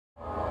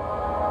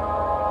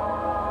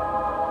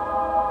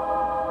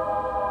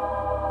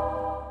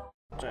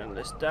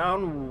this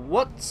down.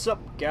 What's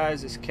up,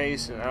 guys? It's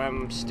Case, and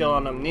I'm still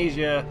on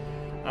Amnesia,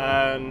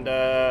 and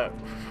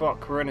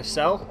fuck, we're in a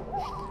cell,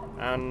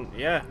 and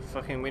yeah,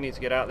 fucking, we need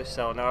to get out of this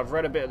cell. Now, I've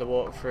read a bit of the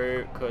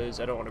walkthrough because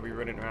I don't want to be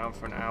running around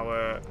for an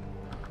hour.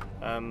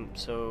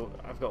 So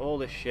I've got all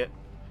this shit.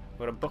 I've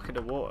got a bucket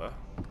of water,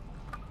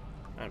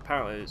 and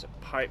apparently there's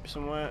a pipe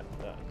somewhere.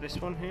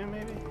 This one here,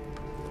 maybe.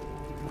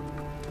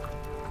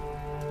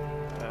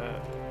 There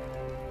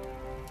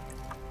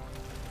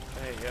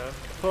you go.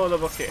 Pour the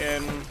bucket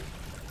in.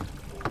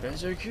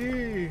 There's a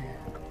key.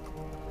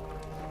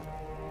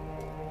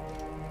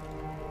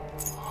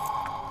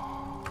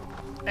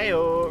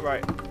 Heyo,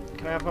 right.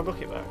 Can I have my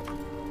bucket back?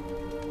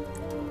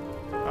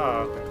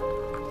 Oh,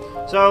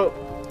 okay. So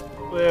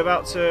we're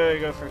about to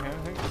go for a game,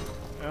 I think.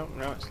 Oh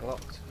no, it's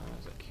locked.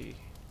 There's a key.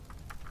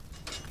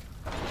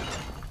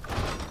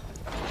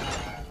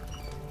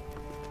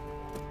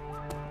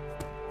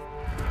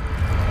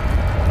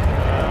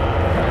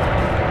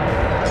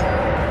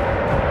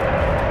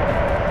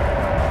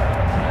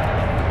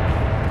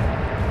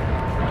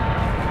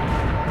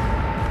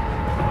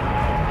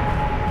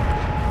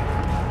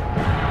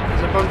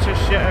 Bunch of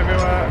shit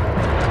everywhere.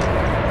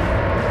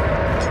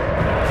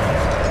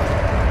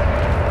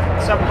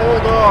 It's a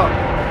bulldog.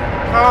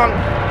 Can't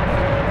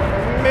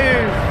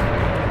move.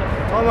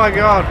 Oh my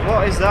god,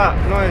 what is that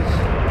noise?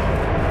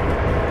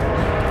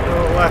 Go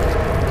left.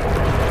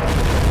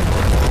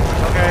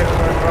 Okay, we're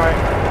going right.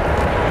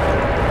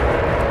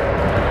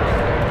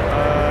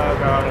 Oh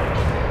god.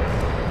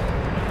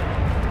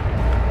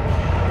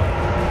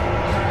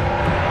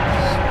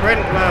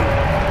 Sprint, man.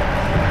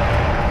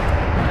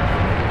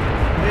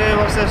 Yeah,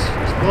 what's this?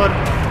 It's blood.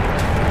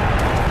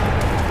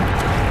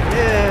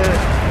 Yeah.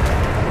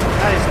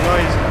 That is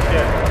noise and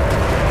shit.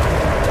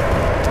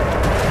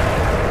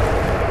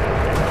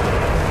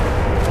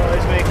 What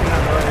is making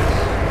that noise?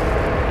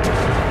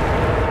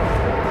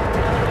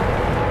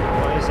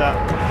 What is that?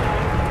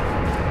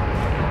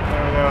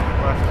 There we go.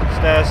 Left.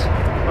 Stairs.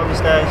 On the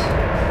stairs.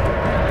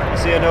 I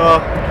see a door.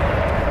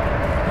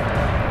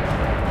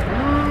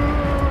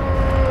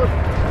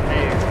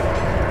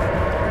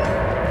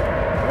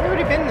 I've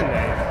already been in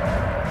there.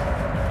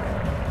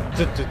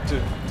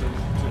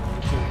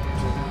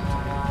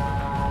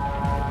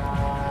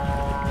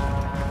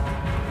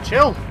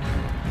 Chill.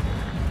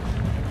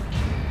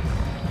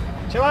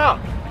 Chill out.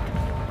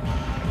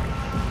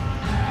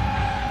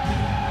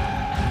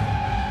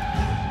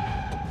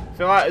 I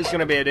feel like there's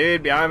gonna be a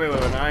dude behind me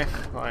with a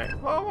knife. Like,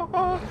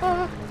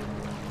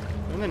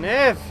 in the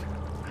nerve.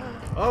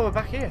 Oh, we're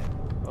back here.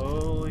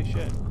 Holy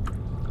shit.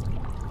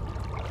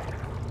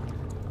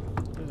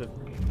 There's a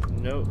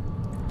note.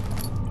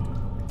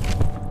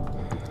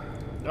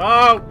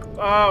 Oh!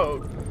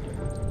 Oh!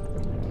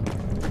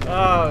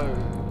 Oh!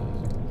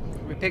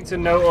 We picked a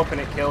note up and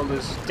it killed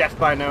us. Death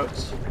by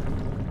notes.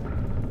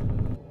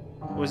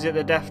 Was it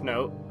the death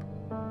note?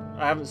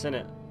 I haven't seen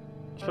it.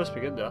 It's supposed to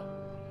be good though.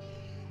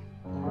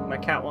 My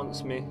cat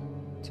wants me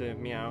to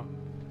meow.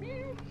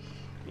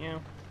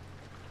 Meow.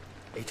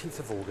 18th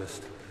of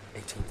August,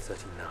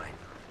 1839.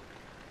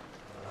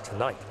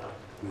 Tonight,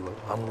 we will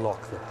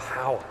unlock the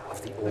power of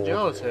the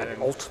orb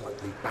and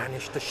ultimately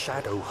banish the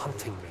shadow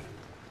hunting me.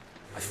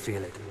 I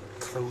feel it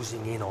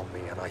closing in on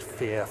me, and I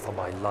fear for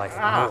my life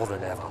more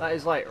than ever. That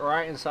is like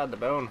right inside the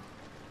bone.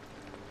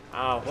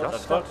 Ow, what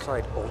Just the fuck?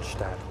 outside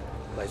Altstadt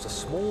lies a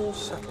small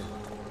settlement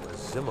where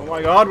Zimmerman, oh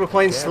my god, we're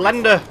playing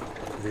Slender!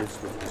 lives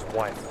with his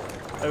wife.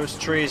 Those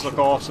trees look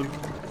awesome.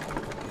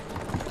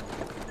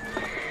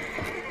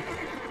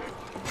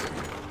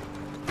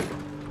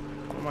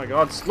 Oh my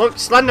god, look,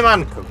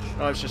 Slenderman!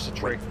 Oh, it's just a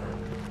tree.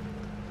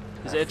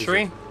 Is it a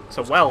tree? It's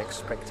a well.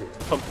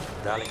 Pump.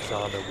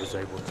 Alexander was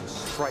able to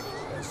strike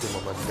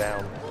Zimmerman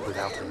down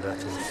without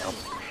alerting the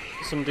company.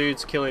 Some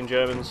dudes killing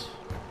Germans.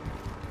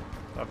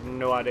 I have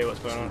no idea what's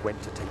going on. He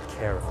went to take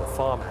care of the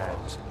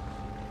farmhands.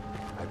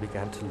 I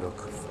began to look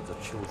for the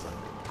children.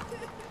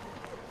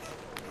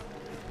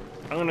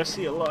 I'm gonna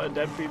see a lot of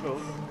dead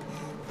people.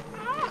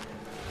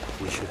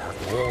 We should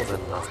have more than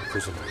enough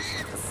prisoners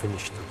to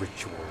finish the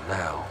ritual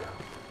now.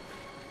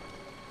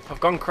 I've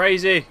gone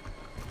crazy.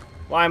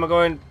 Why am I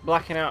going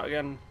blacking out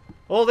again?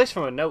 All this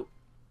from a note.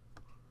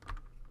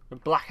 A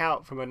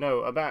blackout from a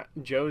note. I bet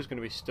Joe's going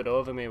to be stood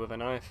over me with a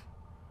knife.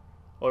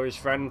 Or his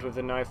friend with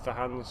a knife for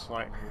hands.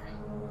 Like,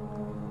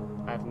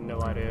 I have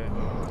no idea.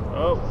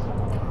 Oh.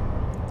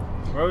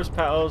 Rose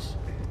petals.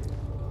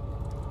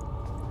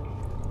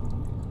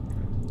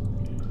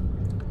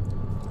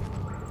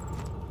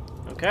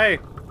 Okay.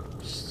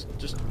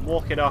 Just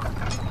walk it off,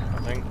 I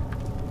think.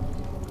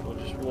 We'll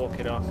just walk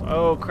it off.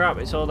 Oh crap,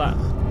 it's all that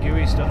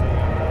gooey stuff.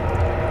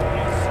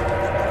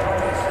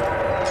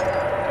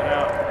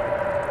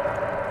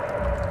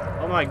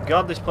 Oh my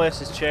god, this place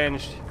has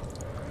changed.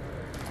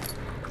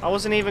 I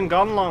wasn't even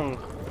gone long.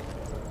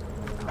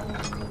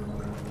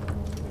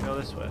 Go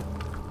this way.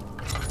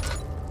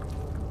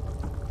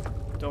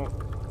 Don't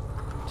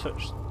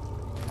touch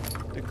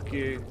the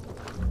goo.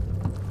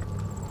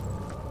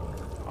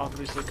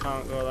 Obviously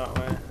can't go that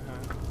way.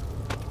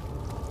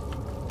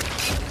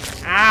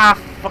 Ah,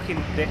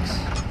 fucking dicks.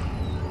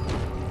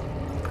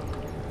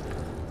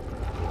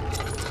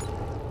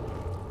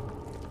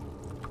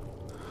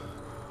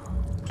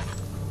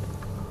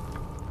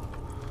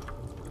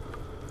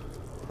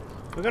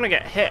 We're gonna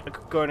get hit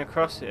going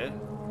across here.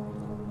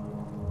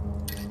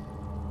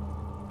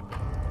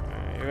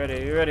 Alright, you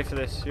ready? You ready for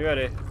this? You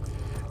ready?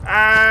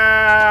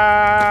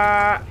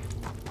 Ah!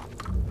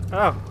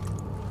 Oh.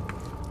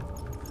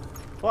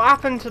 What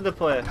happened to the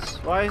place?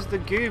 Why is the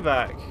goo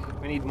back?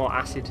 We need more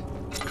acid.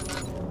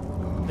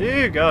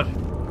 Oh god.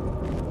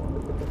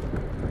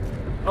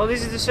 Oh,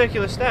 these are the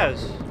circular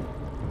stairs.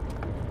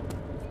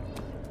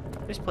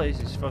 This place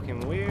is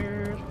fucking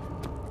weird.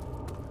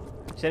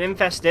 It's an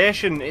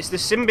infestation. It's the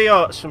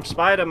symbiotes from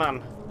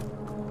Spider-Man.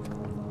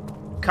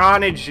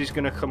 Carnage is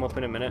going to come up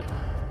in a minute.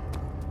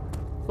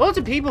 Loads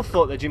of people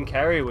thought that Jim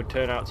Carrey would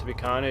turn out to be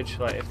Carnage,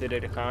 like if they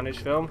did a Carnage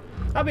film.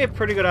 That'd be a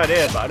pretty good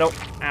idea, but I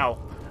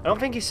don't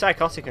think he's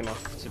psychotic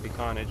enough to be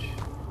Carnage.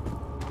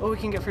 Oh, we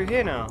can get through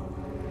here now.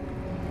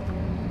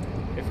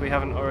 If we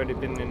haven't already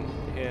been in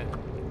here.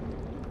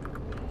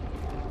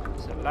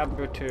 It's a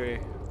laboratory.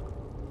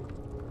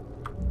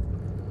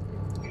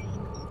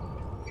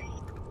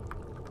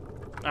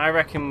 I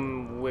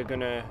reckon we're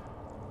gonna...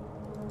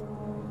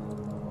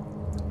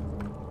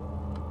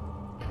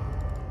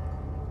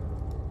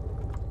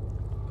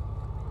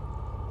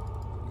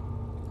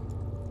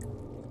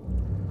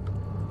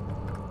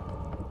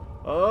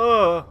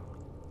 Oh!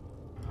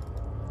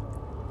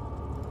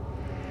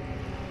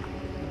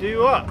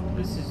 Do what?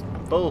 This is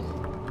bull.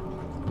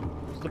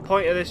 What's the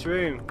point of this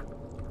room?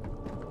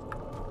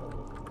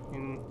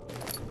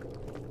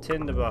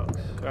 Tinderbox.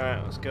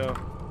 Right, let's go.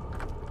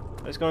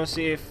 Let's go and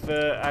see if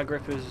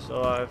Agrippa's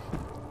alive.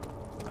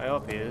 I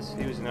hope he is.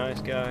 He was a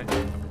nice guy.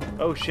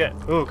 Oh shit.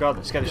 Oh god,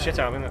 that scared the shit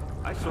out of me, didn't it?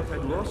 I thought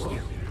I'd lost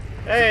you.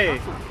 Hey! The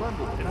castle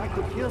crumbled and I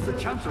could hear the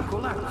chancel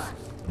collapse.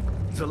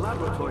 The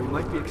laboratory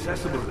might be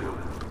accessible now.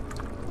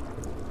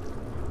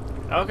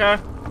 Okay.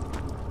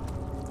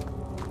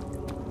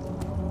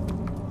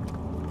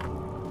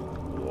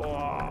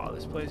 Wow,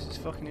 this place is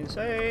fucking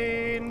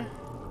insane.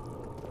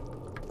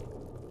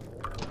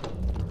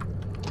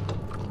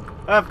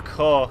 Of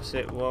course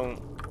it won't.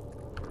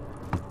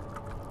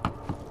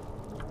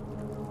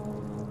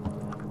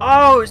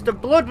 Oh, it's the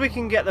blood. We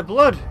can get the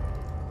blood.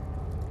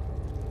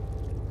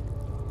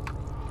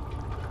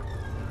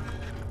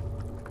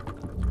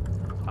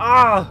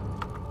 Ah!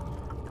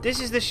 This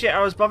is the shit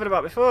I was bothered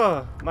about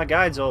before. My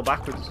guide's all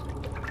backwards.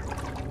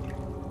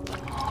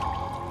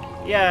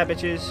 Yeah,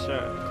 bitches.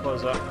 Right,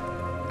 close that.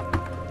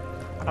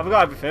 Have I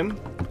got everything?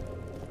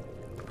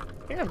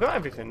 I think I've got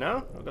everything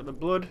now. I've got the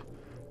blood.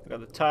 I've got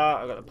the tar.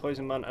 I've got the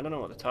poison man. I don't know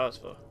what the tar's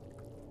for.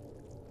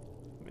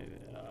 Maybe,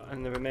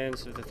 and the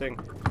remains of the thing.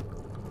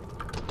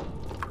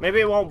 Maybe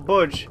it won't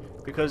budge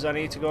because I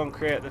need to go and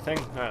create the thing.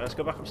 Alright, let's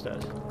go back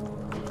upstairs.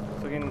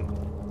 Fucking...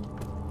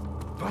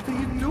 What are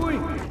you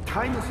doing?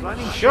 Time is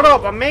running. Shut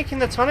up! I'm making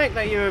the tonic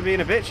that you were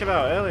being a bitch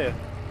about earlier.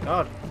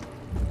 God.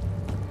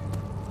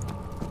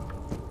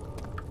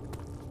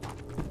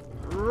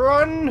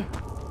 Run!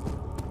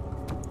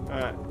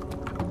 Alright.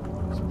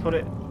 Let's put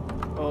it...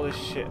 all this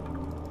shit.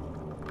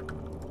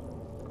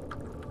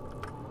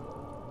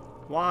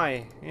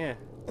 Why? Yeah.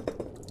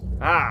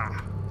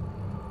 Ah!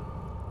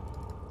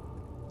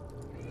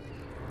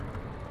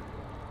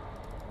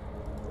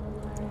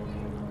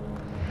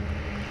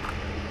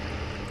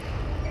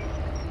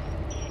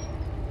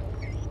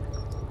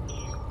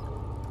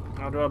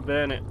 How do I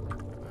burn it?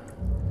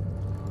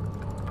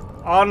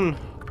 On!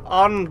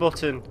 On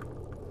button!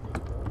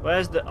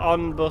 Where's the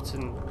on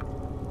button?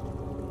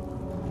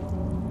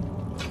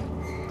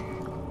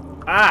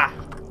 Ah!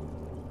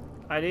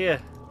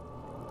 Idea.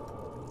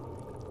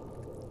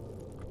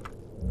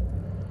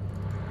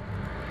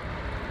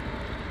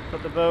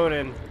 Put the bone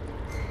in.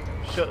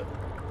 Shut.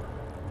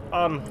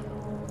 On.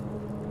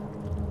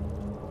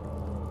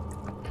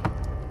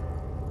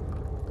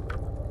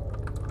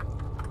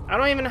 I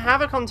don't even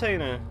have a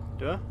container,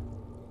 do I?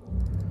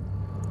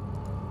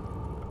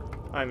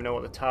 I don't even know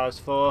what the tar's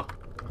for.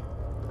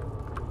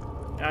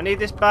 I need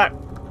this back.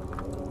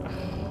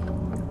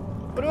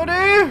 What do I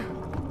do?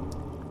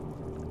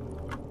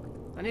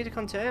 I need a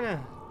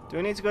container. Do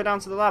we need to go down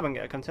to the lab and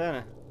get a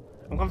container?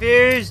 I'm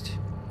confused.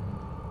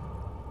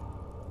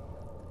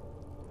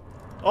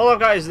 All I've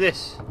got is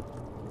this.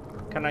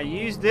 Can I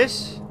use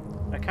this?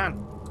 I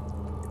can.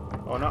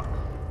 Or not.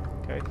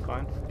 Okay,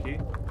 fine. Fuck you.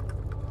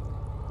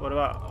 What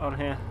about on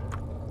here?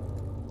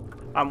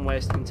 I'm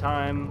wasting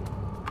time.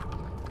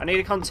 I need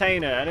a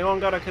container. Anyone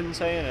got a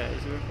container?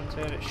 Is there a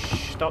container?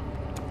 Shh, stop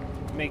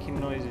making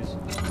noises.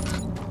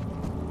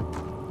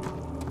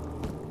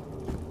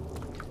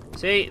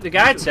 See, the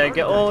guide said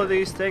get all of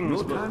these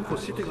things. No time for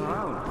sitting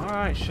around.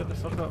 Alright, shut the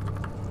fuck up.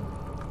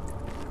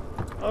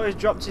 Oh, he's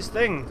dropped his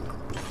thing.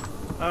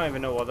 I don't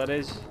even know what that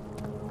is.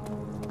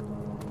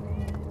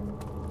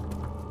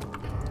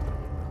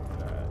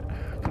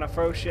 Can I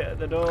throw shit at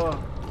the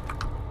door?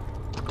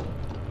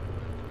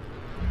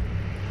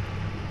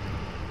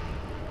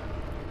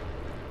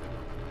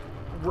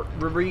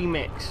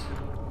 Remix.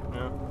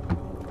 No.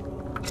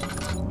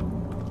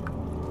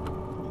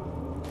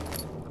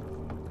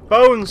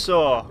 bone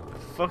saw.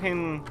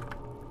 Fucking.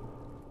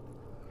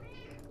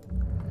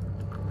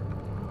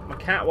 My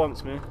cat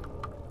wants me.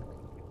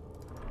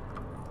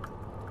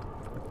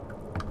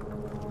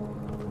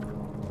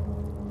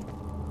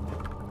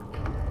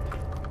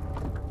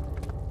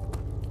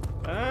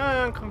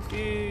 I'm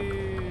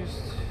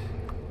confused.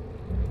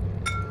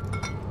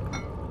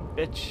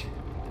 Bitch.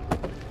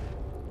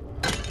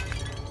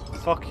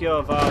 Fuck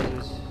your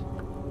vases.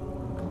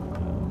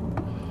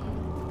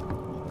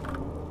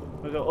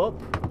 We go up.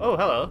 Oh,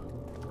 hello.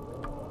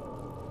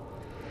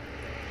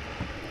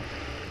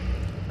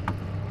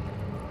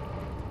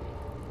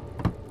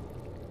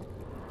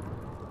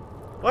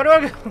 Where do I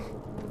go?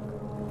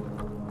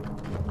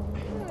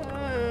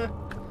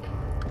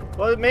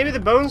 Well, maybe the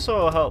bone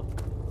saw will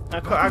help.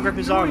 I grip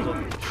his arms up.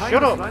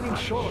 Shut up!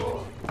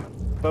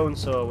 Bone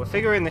saw. We're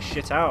figuring this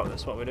shit out.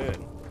 That's what we're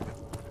doing.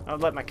 I'll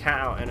let my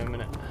cat out in a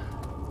minute.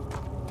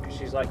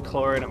 She's like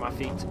clawing at my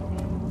feet.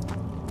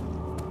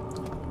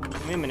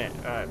 Give me a minute.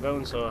 Alright,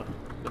 bone saw.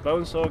 The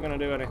bone saw gonna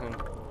do anything.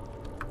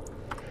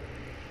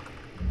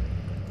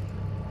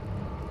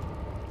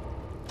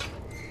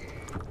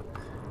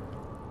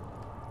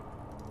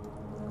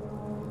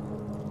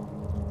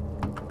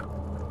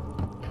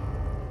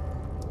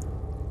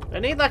 I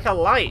need like a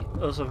light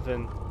or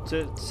something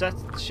to set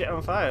shit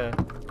on fire.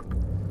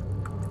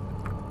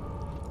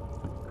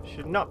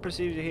 Should not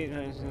perceive the heat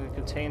as the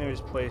container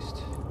is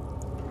placed.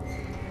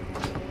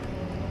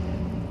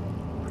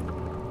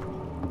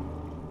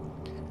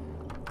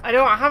 I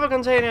don't have a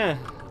container.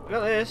 I got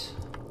this.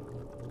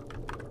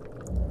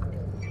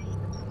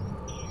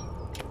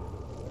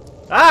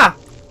 Ah!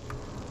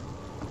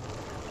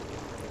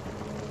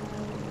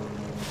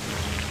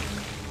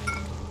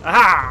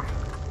 Aha!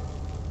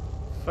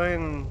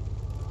 Fine.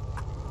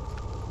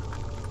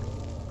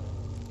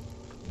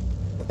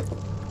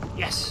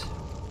 Yes.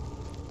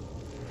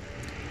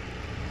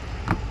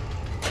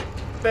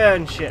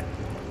 Burn shit.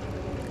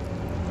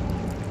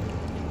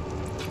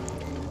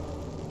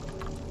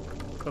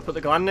 Can I put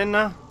the gland in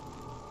now?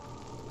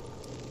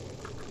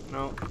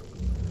 No.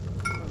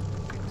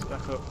 It's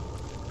back up.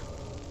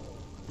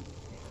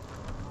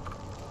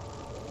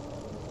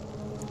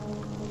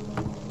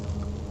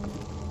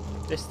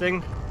 This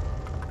thing.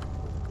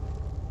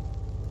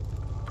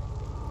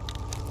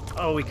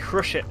 Oh, we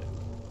crush it.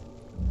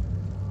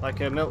 Like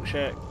a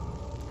milkshake.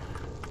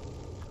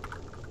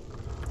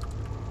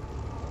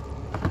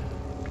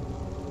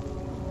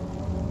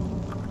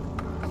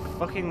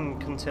 Fucking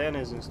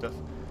containers and stuff.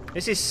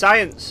 This is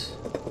science.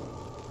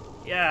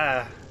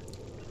 Yeah.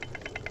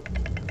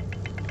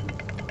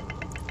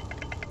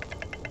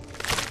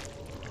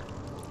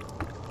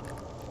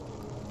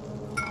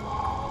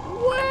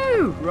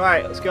 Woo!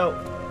 Right, let's go.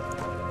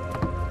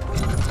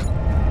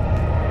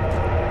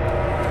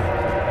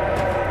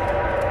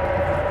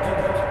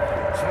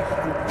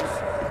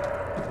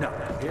 Now,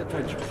 pay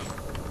attention.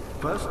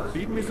 First,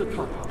 beat me the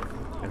tonic,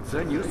 and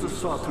then use the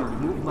saw to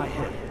remove my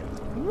head.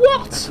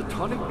 What? As the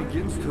tonic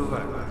begins to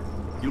work,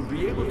 you'll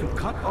be able to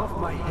cut off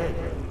my head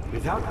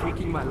without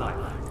taking my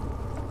life.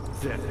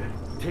 Then,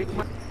 take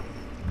my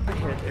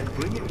head and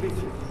bring it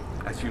with you.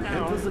 As you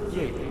enter the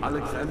gate,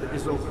 Alexander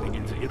is opening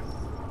into it.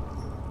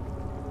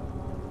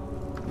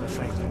 The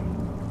same.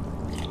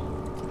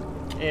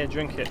 Here,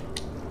 drink it.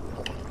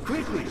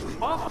 Quickly,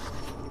 off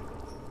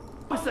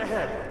with the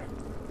head.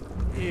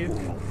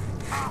 Ew.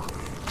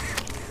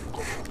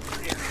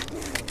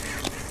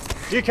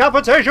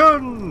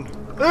 Decapitation!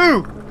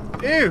 Ooh!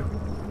 Ew!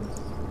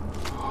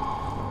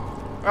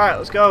 Alright,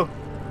 let's go.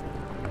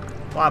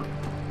 Lab.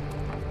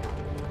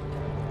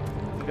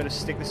 We've got to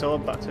stick this all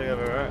back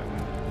together, right?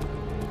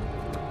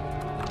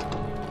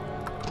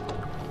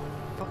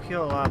 Fuck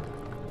your lab.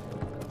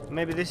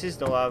 Maybe this is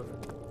the lab.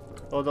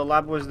 Or the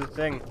lab was the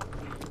thing.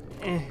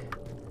 Eh.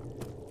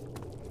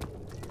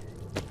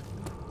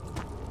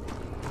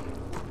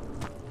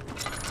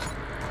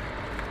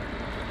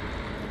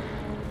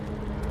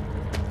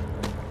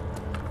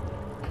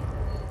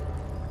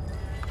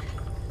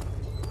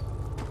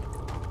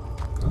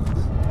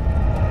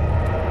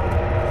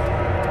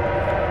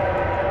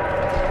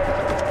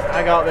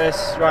 I got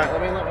this. Right, let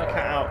me let my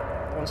cat out.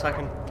 1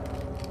 second.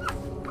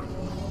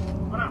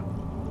 Come on out.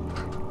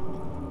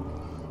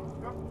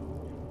 Go.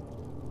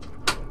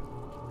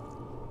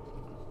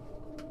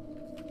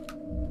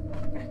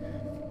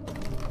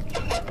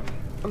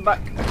 I'm back.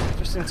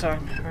 Just in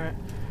time. Alright.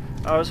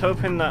 I was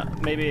hoping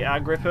that maybe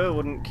Agrippa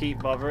wouldn't keep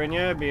bothering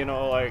you, being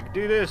all like,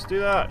 do this, do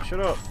that,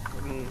 shut up.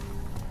 And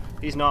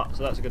he's not,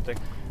 so that's a good thing.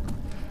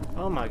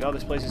 Oh my god,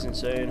 this place is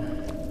insane.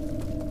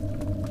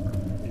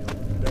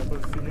 Never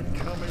seen it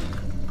coming.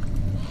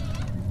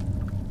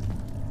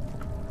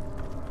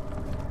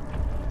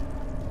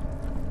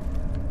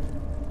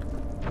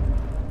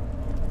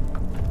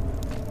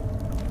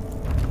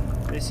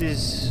 This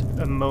is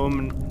a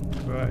moment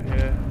right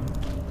here.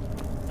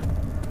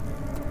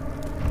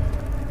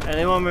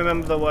 Anyone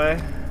remember the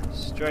way?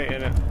 Straight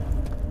in it.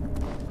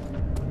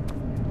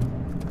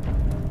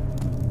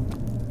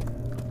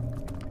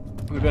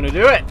 We're gonna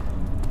do it!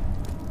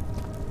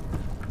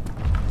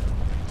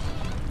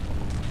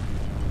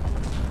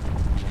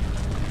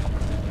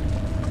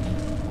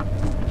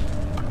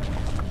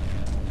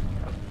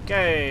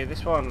 Okay,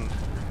 this one.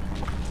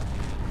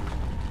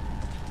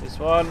 This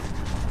one.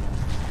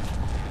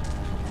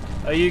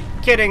 Are you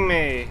kidding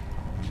me?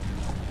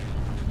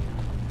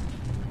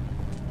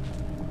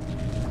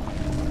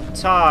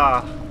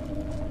 Tar.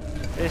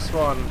 This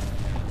one.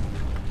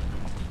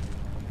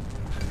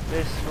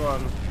 This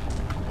one.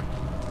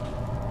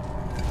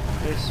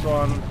 This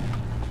one.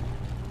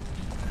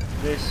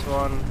 This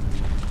one.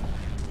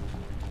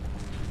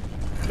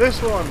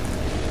 This one.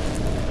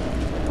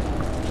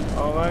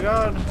 Oh my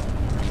god.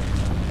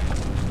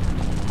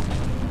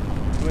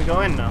 Can we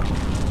go in now?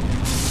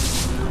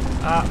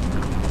 Ah.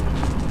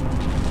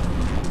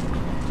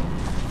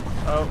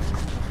 Oh.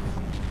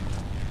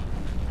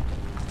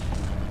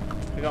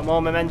 We got more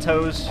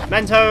mementos.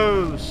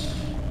 Mentos!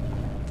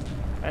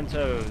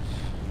 Mentos.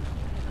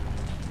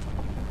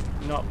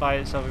 Not by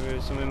itself,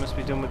 something must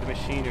be done with the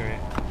machinery.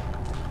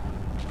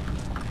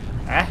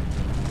 Eh?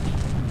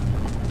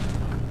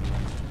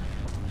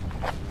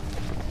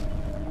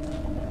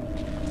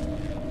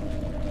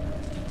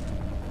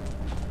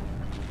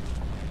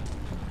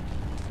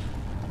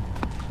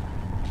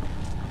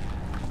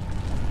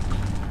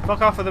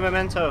 Fuck off with the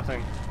memento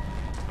thing.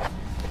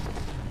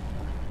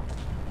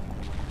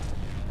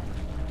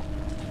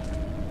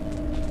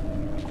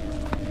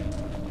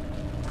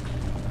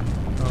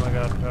 Oh my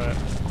god, alright.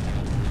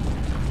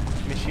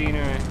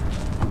 Machinery.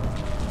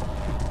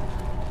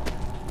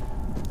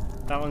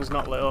 That one's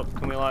not lit up.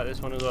 Can we light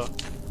this one as well?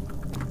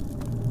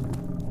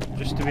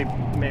 Just to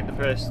make the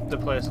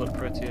place look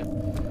prettier.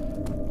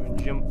 We'll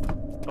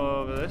jump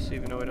over this,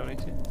 even though we don't need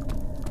to.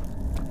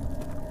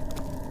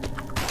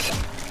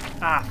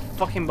 Ah,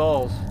 fucking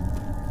balls.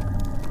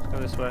 Let's go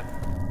this way.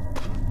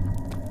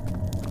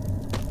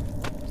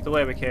 It's the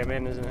way we came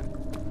in, isn't it?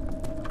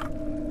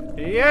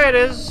 Yeah, it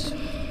is.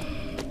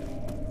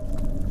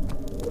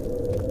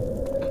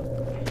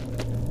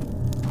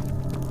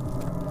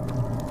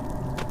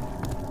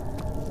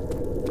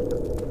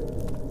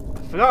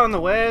 I've forgotten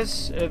the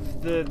ways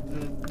of the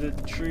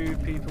true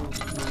people,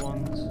 the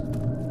ones.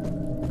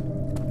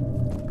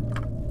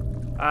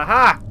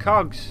 Aha!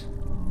 Cogs!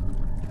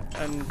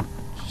 And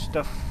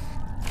stuff.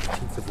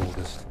 18th of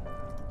August.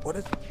 What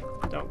is...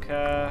 Don't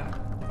care.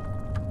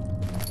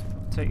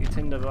 Take your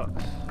tinder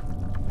box.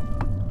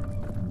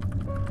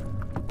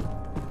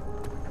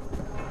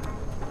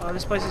 Oh,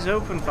 this place is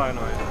open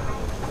finally.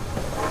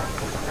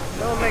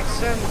 It all makes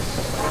sense.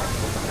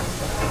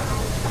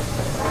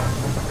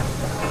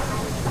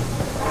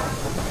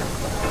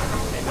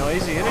 Ain't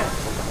noisy, innit?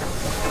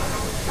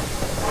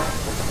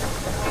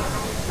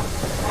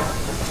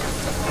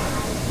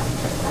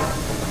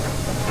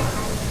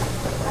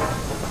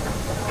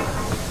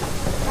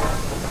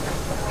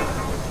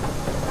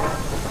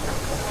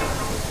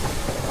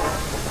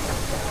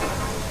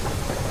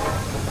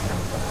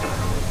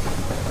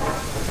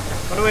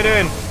 What are we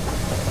doing?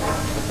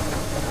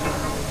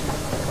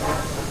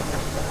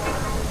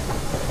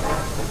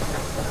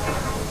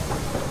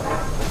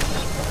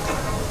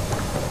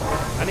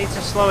 I need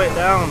to slow it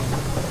down.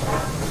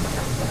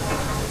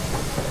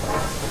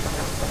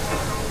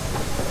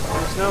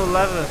 There's no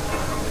lever.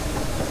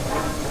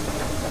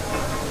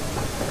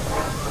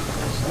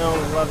 There's no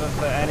lever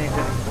for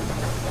anything.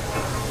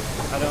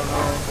 I don't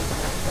know.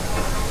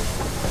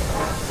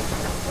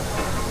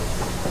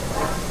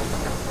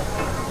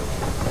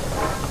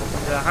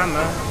 A hammer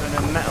and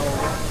a metal.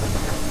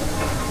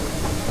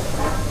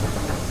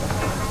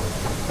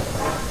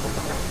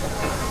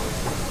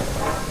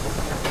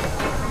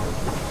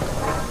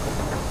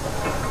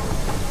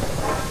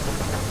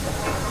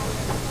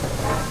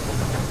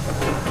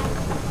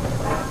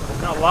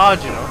 Not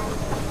large enough.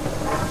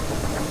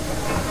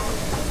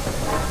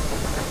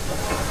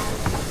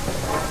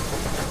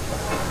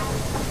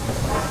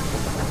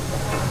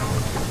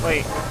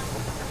 Wait.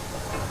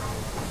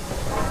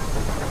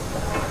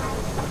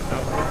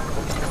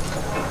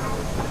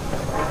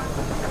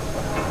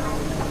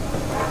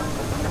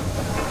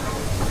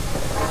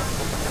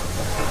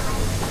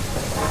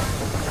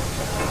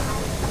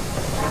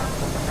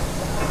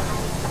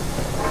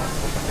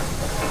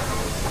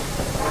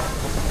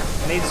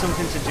 Need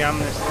something to jam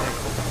this thing.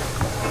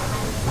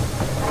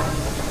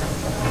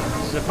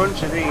 There's a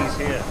bunch of these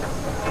here.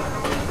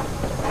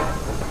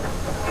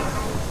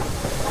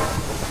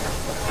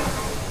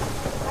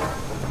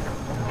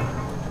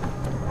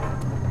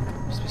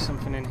 Must be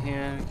something in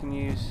here we can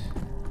use.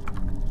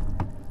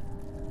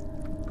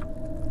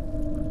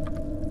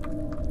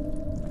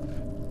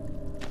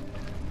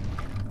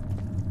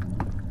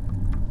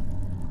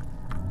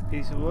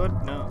 Piece of wood?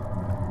 No.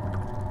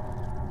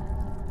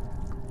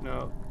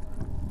 No.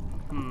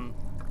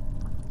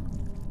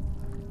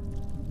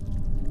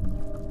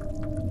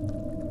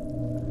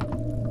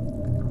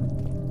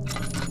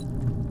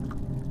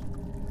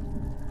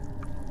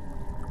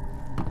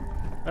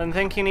 I'm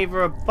thinking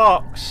either a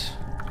box,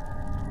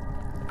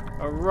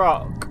 a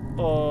rock,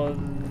 or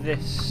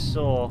this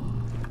saw.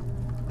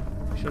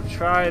 We shall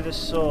try the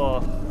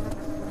saw.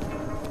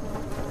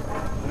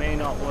 May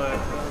not work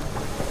though.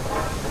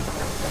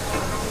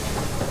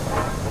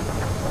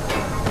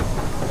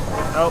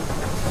 Oh.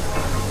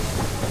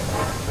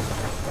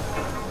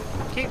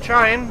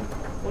 trying.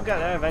 We'll get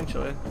there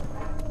eventually.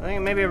 I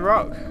think maybe a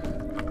rock.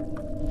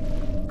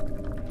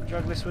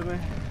 Drag this with me.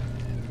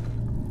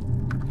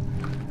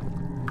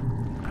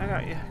 I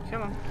got you.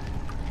 Come on.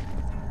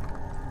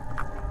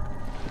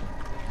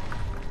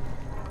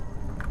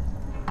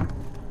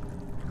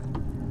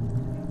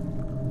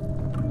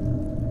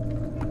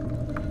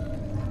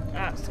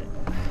 That's it.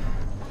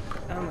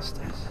 Down the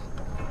stairs.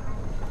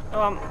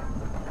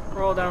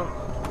 Roll down.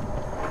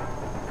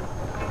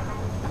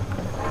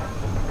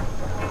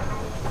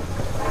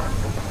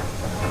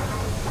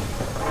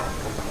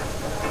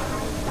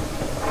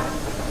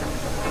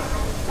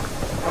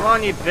 Come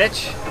on, you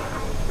bitch.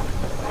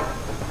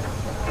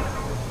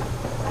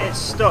 It's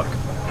stuck.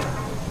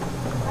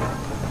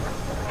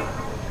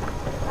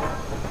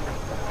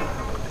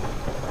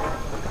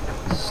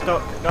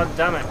 Stuck. God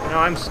damn it. No,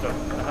 I'm stuck.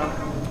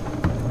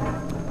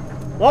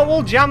 What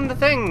will jam the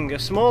thing? A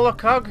smaller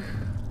cog?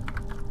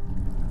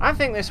 I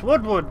think this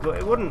would, but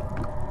it wouldn't.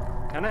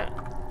 Can it?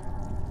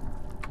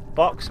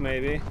 Box,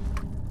 maybe.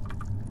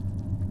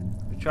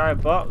 We try a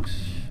box.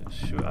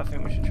 I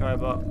think we should try a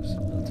box.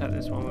 I'll take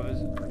this one with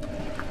us.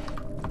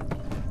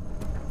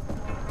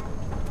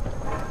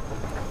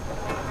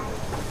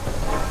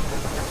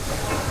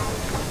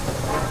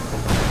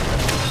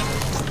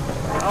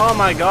 Oh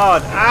my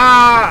god.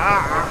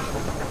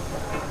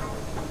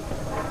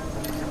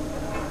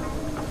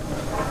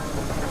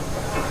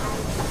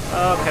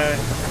 Okay.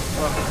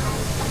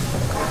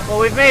 Well,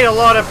 we've made a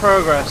lot of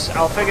progress.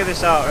 I'll figure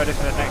this out ready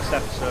for the next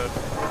episode.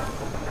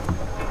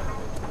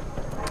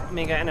 Let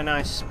me get in a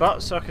nice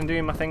spot so I can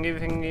do my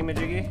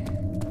thingy-majiggy.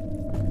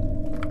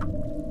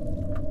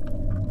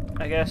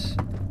 I guess.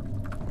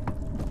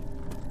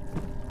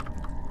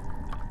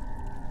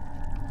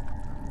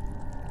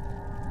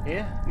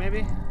 Here,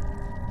 maybe?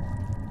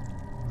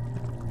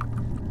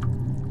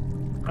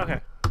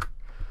 Okay.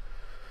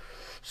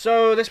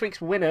 So, this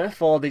week's winner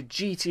for the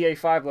GTA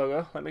 5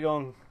 logo. Let me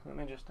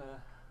just,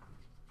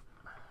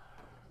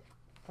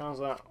 how's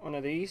that? One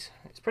of these.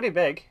 It's pretty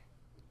big.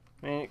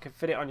 I mean, it can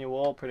fit it on your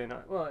wall pretty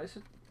nice. Well, it's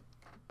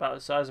about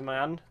the size of my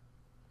hand.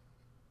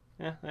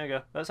 Yeah, there you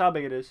go. That's how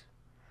big it is.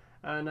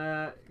 And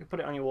you can put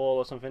it on your wall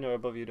or something, or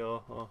above your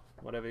door, or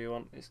whatever you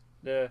want. It's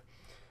the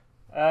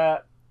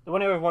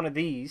winner of one of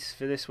these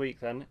for this week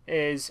then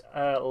is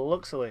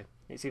Luxley.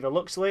 It's either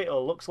Luxley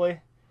or Luxley.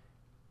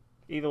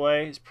 Either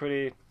way, it's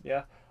pretty,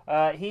 yeah.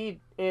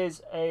 He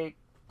is a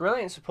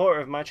brilliant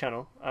supporter of my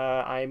channel.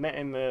 I met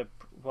him,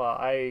 well,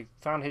 I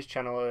found his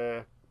channel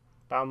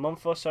about a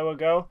month or so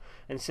ago,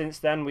 and since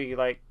then we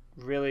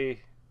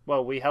really,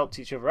 well, we helped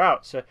each other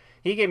out. So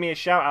he gave me a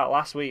shout out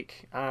last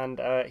week, and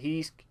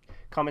he's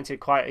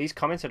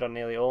commented on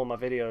nearly all my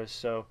videos.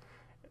 So,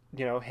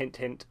 you know, hint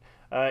hint.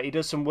 He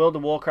does some World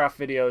of Warcraft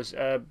videos,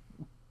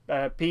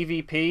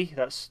 PvP.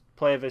 That's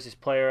player versus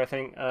player, I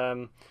think.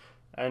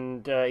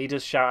 And he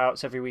does shout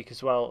outs every week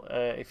as well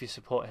if you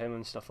support him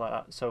and stuff like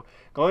that. So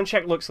go and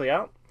check Luxley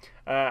out.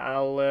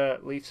 I'll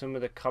leave some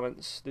of the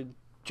comments, the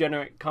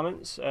generic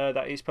comments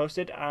that he's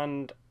posted,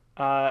 and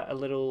a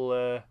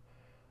little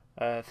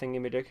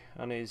thingy-majig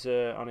on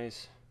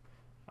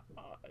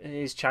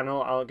his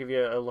channel. I'll give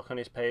you a look on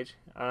his page.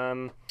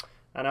 And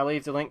I'll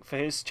leave the link for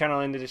his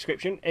channel in the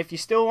description. If you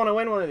still want to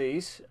win one of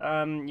these,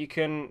 you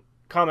can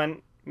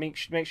comment. Make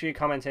sure you're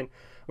commenting.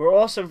 We're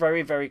also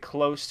very, very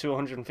close to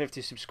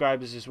 150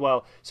 subscribers as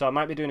well, so I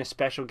might be doing a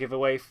special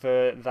giveaway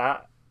for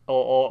that,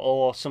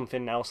 or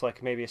something else,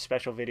 like maybe a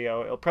special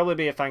video. It'll probably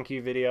be a thank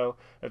you video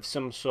of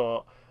some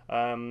sort.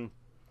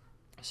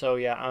 So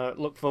yeah, I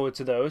look forward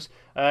to those.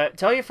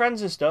 Tell your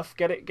friends and stuff.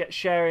 Get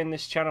sharing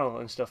this channel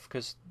and stuff,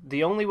 because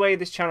the only way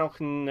this channel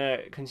can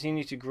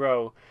continue to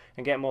grow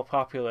and get more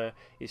popular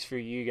is through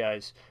you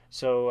guys.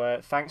 So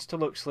thanks to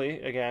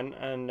Luxley again,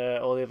 and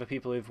all the other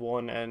people who've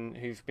won and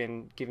who've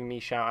been giving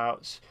me shout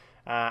outs.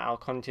 I'll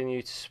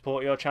continue to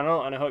support your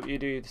channel, and I hope you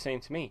do the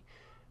same to me.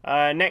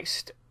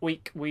 Next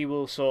week we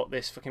will sort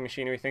this fucking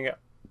machinery thing out.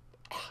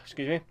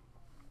 Excuse me.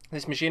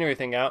 This machinery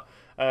thing out.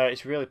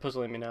 It's really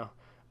puzzling me now.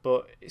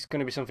 But it's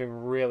going to be something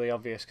really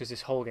obvious, because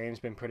this whole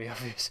game's been pretty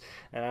obvious,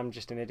 and I'm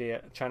just an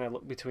idiot trying to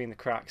look between the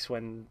cracks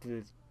when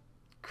the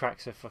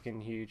cracks are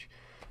fucking huge.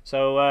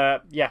 So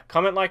yeah,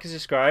 comment, like, and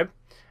subscribe.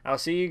 I'll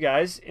see you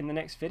guys in the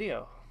next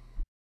video.